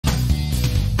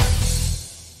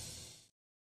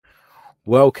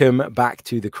Welcome back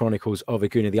to the Chronicles of a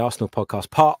Gooner, the Arsenal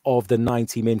podcast, part of the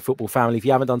 90 Min Football family. If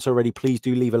you haven't done so already, please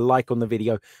do leave a like on the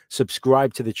video,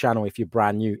 subscribe to the channel if you're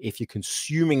brand new. If you're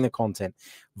consuming the content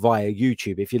via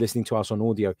YouTube, if you're listening to us on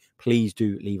audio, please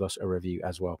do leave us a review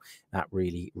as well. That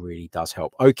really, really does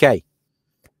help. Okay,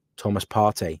 Thomas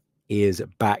Partey is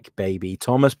back, baby.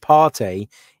 Thomas Partey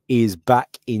is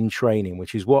back in training,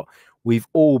 which is what we've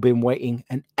all been waiting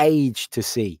an age to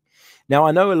see. Now,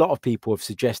 I know a lot of people have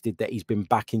suggested that he's been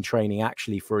back in training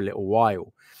actually for a little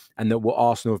while, and that what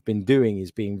Arsenal have been doing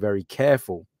is being very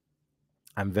careful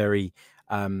and very,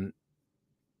 you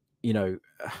know,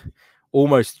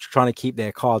 almost trying to keep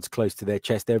their cards close to their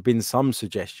chest. There have been some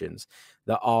suggestions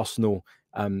that Arsenal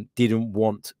didn't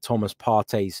want Thomas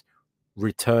Partey's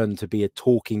return to be a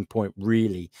talking point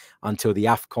really until the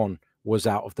AFCON was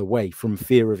out of the way, from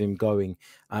fear of him going,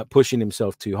 pushing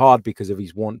himself too hard because of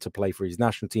his want to play for his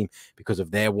national team, because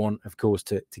of their want, of course,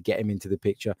 to get him into the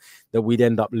picture, that we'd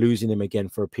end up losing him again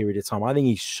for a period of time. I think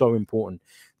he's so important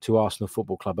to Arsenal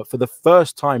Football Club. But for the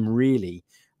first time, really,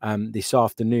 this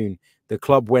afternoon, the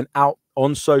club went out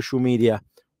on social media.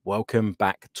 Welcome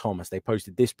back, Thomas. They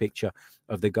posted this picture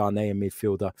of the Ghanaian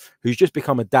midfielder, who's just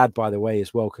become a dad, by the way,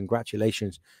 as well.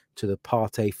 Congratulations to the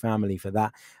Partey family for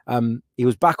that. He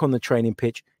was back on the training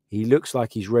pitch. He looks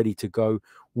like he's ready to go.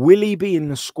 Will he be in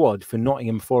the squad for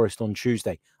Nottingham Forest on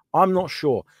Tuesday? I'm not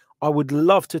sure. I would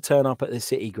love to turn up at the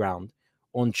City Ground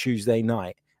on Tuesday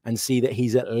night and see that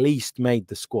he's at least made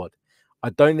the squad. I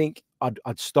don't think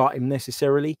I'd start him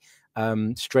necessarily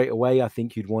straight away. I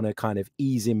think you'd want to kind of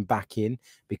ease him back in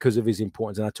because of his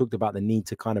importance. And I talked about the need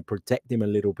to kind of protect him a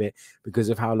little bit because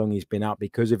of how long he's been out,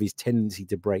 because of his tendency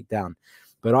to break down.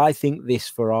 But I think this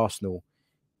for Arsenal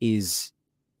is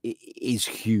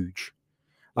huge.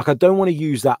 Like, I don't want to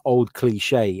use that old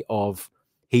cliche of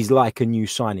he's like a new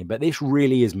signing, but this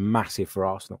really is massive for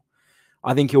Arsenal.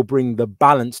 I think he'll bring the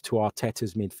balance to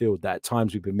Arteta's midfield that at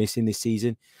times we've been missing this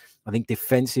season. I think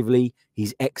defensively,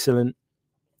 he's excellent.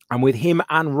 And with him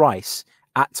and Rice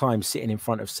at times sitting in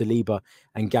front of Saliba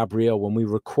and Gabriel, when we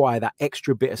require that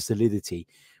extra bit of solidity,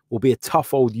 will be a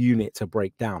tough old unit to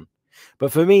break down.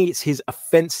 But for me, it's his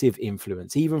offensive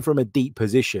influence, even from a deep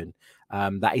position,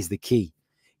 that is the key.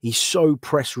 He's so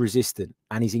press resistant,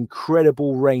 and his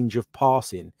incredible range of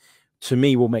passing, to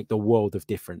me, will make the world of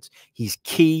difference. He's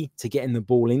key to getting the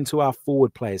ball into our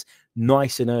forward players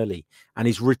nice and early, and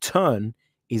his return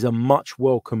is a much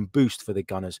welcome boost for the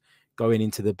Gunners going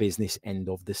into the business end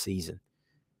of the season.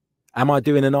 Am I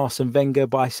doing an Arsene Wenger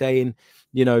by saying,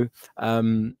 you know,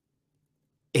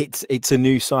 it's a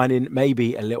new signing?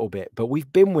 Maybe a little bit, but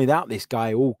we've been without this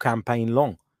guy all campaign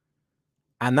long,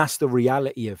 and that's the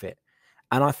reality of it.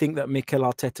 And I think that Mikel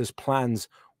Arteta's plans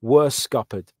were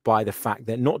scuppered by the fact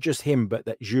that not just him, but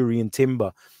that Jurriën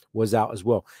Timber was out as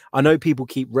well. I know people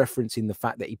keep referencing the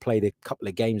fact that he played a couple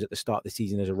of games at the start of the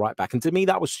season as a right back, and to me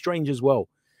that was strange as well.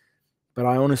 But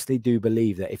I honestly do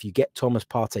believe that if you get Thomas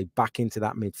Partey back into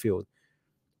that midfield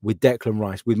with Declan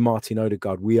Rice, with Martin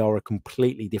Odegaard, we are a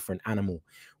completely different animal.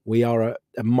 We are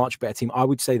a much better team. I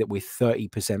would say that we're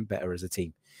 30% better as a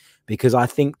team, because I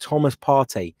think Thomas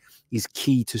Partey is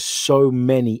key to so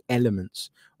many elements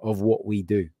of what we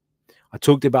do. I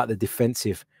talked about the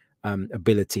defensive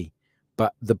ability,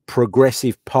 but the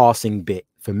progressive passing bit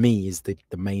for me is the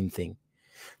main thing.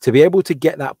 To be able to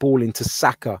get that ball into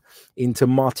Saka, into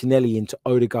Martinelli, into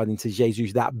Odegaard, into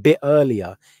Jesus that bit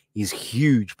earlier is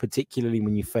huge, particularly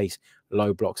when you face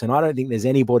low blocks. And I don't think there's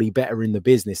anybody better in the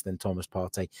business than Thomas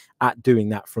Partey at doing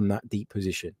that from that deep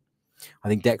position. I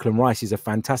think Declan Rice is a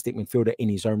fantastic midfielder in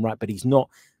his own right, but he's not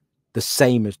the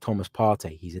same as Thomas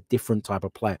Partey. He's a different type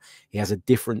of player. He has a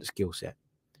different skill set.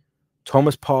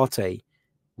 Thomas Partey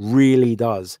really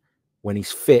does, when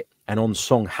he's fit and on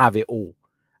song, have it all.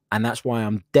 And that's why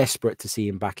I'm desperate to see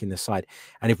him back in the side.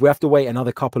 And if we have to wait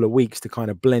another couple of weeks to kind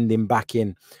of blend him back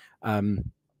in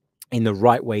the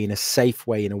right way, in a safe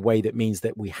way, in a way that means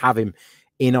that we have him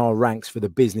in our ranks for the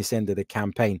business end of the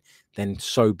campaign, then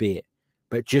so be it.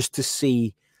 But just to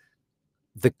see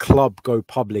the club go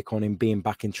public on him being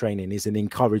back in training is an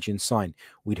encouraging sign.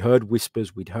 We'd heard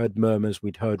whispers, we'd heard murmurs,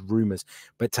 we'd heard rumors,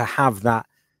 but to have that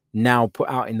now put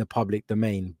out in the public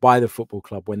domain by the football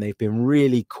club when they've been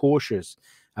really cautious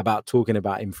about talking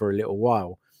about him for a little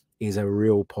while is a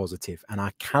real positive. And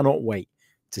I cannot wait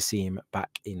to see him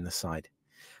back in the side.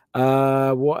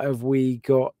 What have we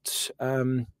got?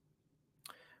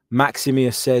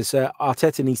 Maximius says,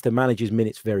 Arteta needs to manage his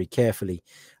minutes very carefully.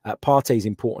 Partey is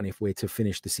important if we're to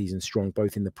finish the season strong,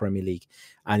 both in the Premier League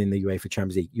and in the UEFA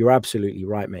Champions League. You're absolutely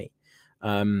right, mate.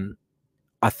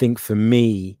 I think for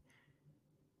me,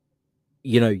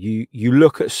 you know, you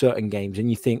look at certain games and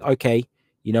you think, okay,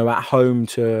 you know, at home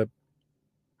to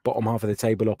bottom half of the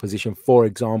table opposition, for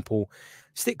example,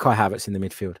 stick Kai Havertz in the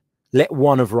midfield. Let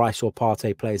one of Rice or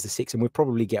Partey play as the six, and we'd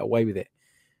probably get away with it.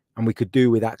 And we could do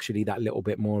with actually that little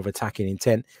bit more of attacking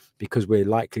intent because we're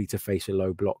likely to face a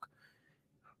low block.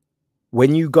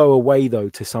 When you go away, though,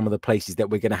 to some of the places that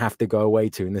we're going to have to go away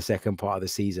to in the second part of the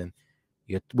season,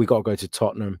 we got to go to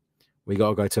Tottenham. We got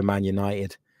to go to Man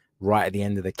United right at the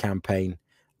end of the campaign.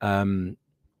 You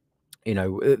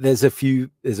know, there's a few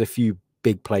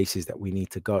big places that we need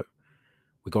to go.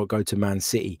 We got to go to Man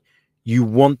City. You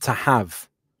want to have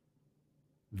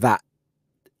that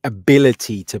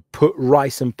ability to put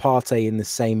Rice and Partey in the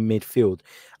same midfield,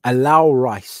 allow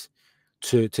Rice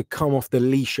to come off the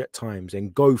leash at times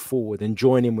and go forward and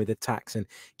join in with attacks and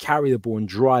carry the ball and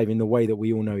drive in the way that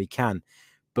we all know he can,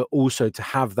 but also to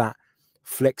have that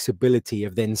flexibility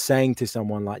of then saying to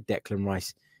someone like Declan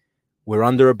Rice, we're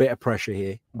under a bit of pressure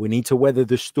here. We need to weather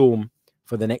the storm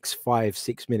for the next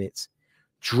 5-6 minutes.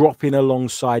 Drop in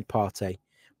alongside Partey.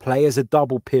 Play as a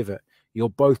double pivot. You're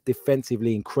both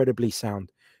defensively incredibly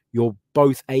sound. You're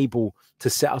both able to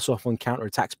set us off on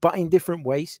counter-attacks, but in different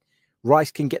ways.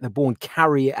 Rice can get the ball and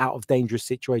carry it out of dangerous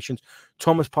situations.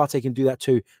 Thomas Partey can do that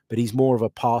too, but he's more of a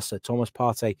passer. Thomas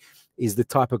Partey is the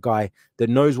type of guy that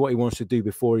knows what he wants to do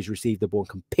before he's received the ball and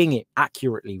can ping it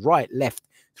accurately, right, left,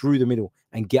 through the middle,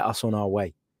 and get us on our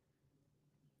way.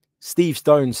 Steve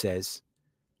Stone says,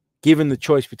 given the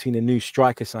choice between a new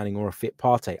striker signing or a fit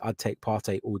Partey, I'd take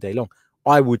Partey all day long.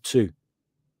 I would too.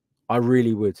 I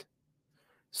really would.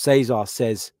 Cesar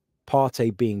says,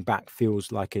 Partey being back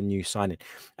feels like a new signing.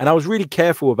 And I was really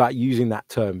careful about using that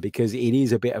term because it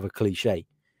is a bit of a cliche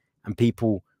and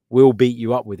people will beat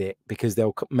you up with it because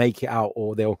they'll make it out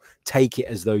or they'll take it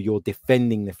as though you're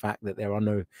defending the fact that there are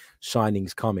no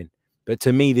signings coming. But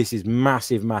to me, this is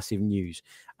massive, massive news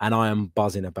and I am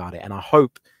buzzing about it. And I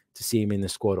hope to see him in the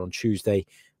squad on Tuesday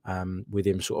with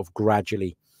him sort of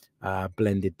gradually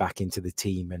blended back into the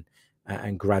team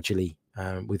and gradually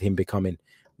with him becoming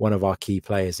one of our key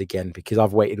players again, because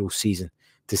I've waited all season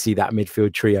to see that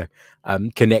midfield trio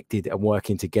connected and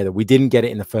working together. We didn't get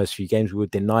it in the first few games. We were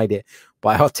denied it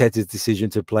by Arteta's decision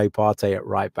to play Partey at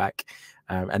right back.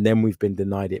 And then we've been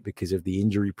denied it because of the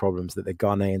injury problems that the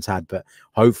Ghanaians had. But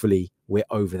hopefully we're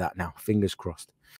over that now. Fingers crossed.